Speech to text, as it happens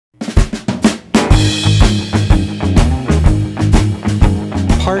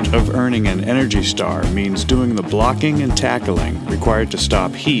of earning an Energy Star means doing the blocking and tackling required to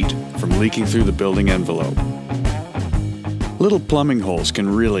stop heat from leaking through the building envelope. Little plumbing holes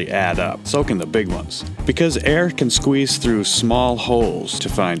can really add up, so can the big ones, because air can squeeze through small holes to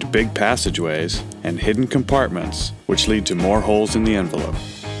find big passageways and hidden compartments, which lead to more holes in the envelope.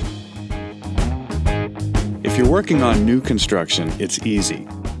 If you're working on new construction, it's easy.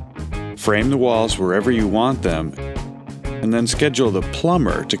 Frame the walls wherever you want them, and then schedule the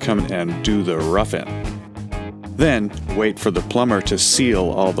plumber to come and do the rough-in. Then wait for the plumber to seal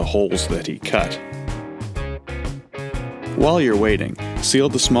all the holes that he cut. While you're waiting, seal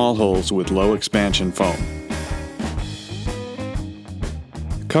the small holes with low expansion foam.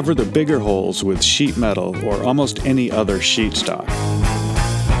 Cover the bigger holes with sheet metal or almost any other sheet stock.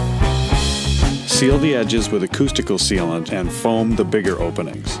 Seal the edges with acoustical sealant and foam the bigger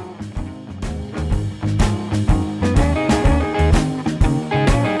openings.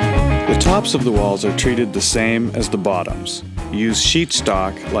 The tops of the walls are treated the same as the bottoms. Use sheet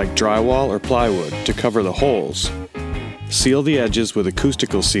stock like drywall or plywood to cover the holes. Seal the edges with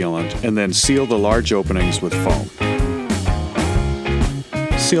acoustical sealant and then seal the large openings with foam.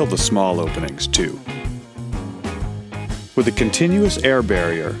 Seal the small openings too. With a continuous air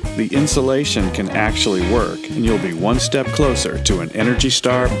barrier, the insulation can actually work and you'll be one step closer to an Energy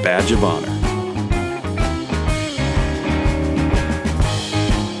Star Badge of Honor.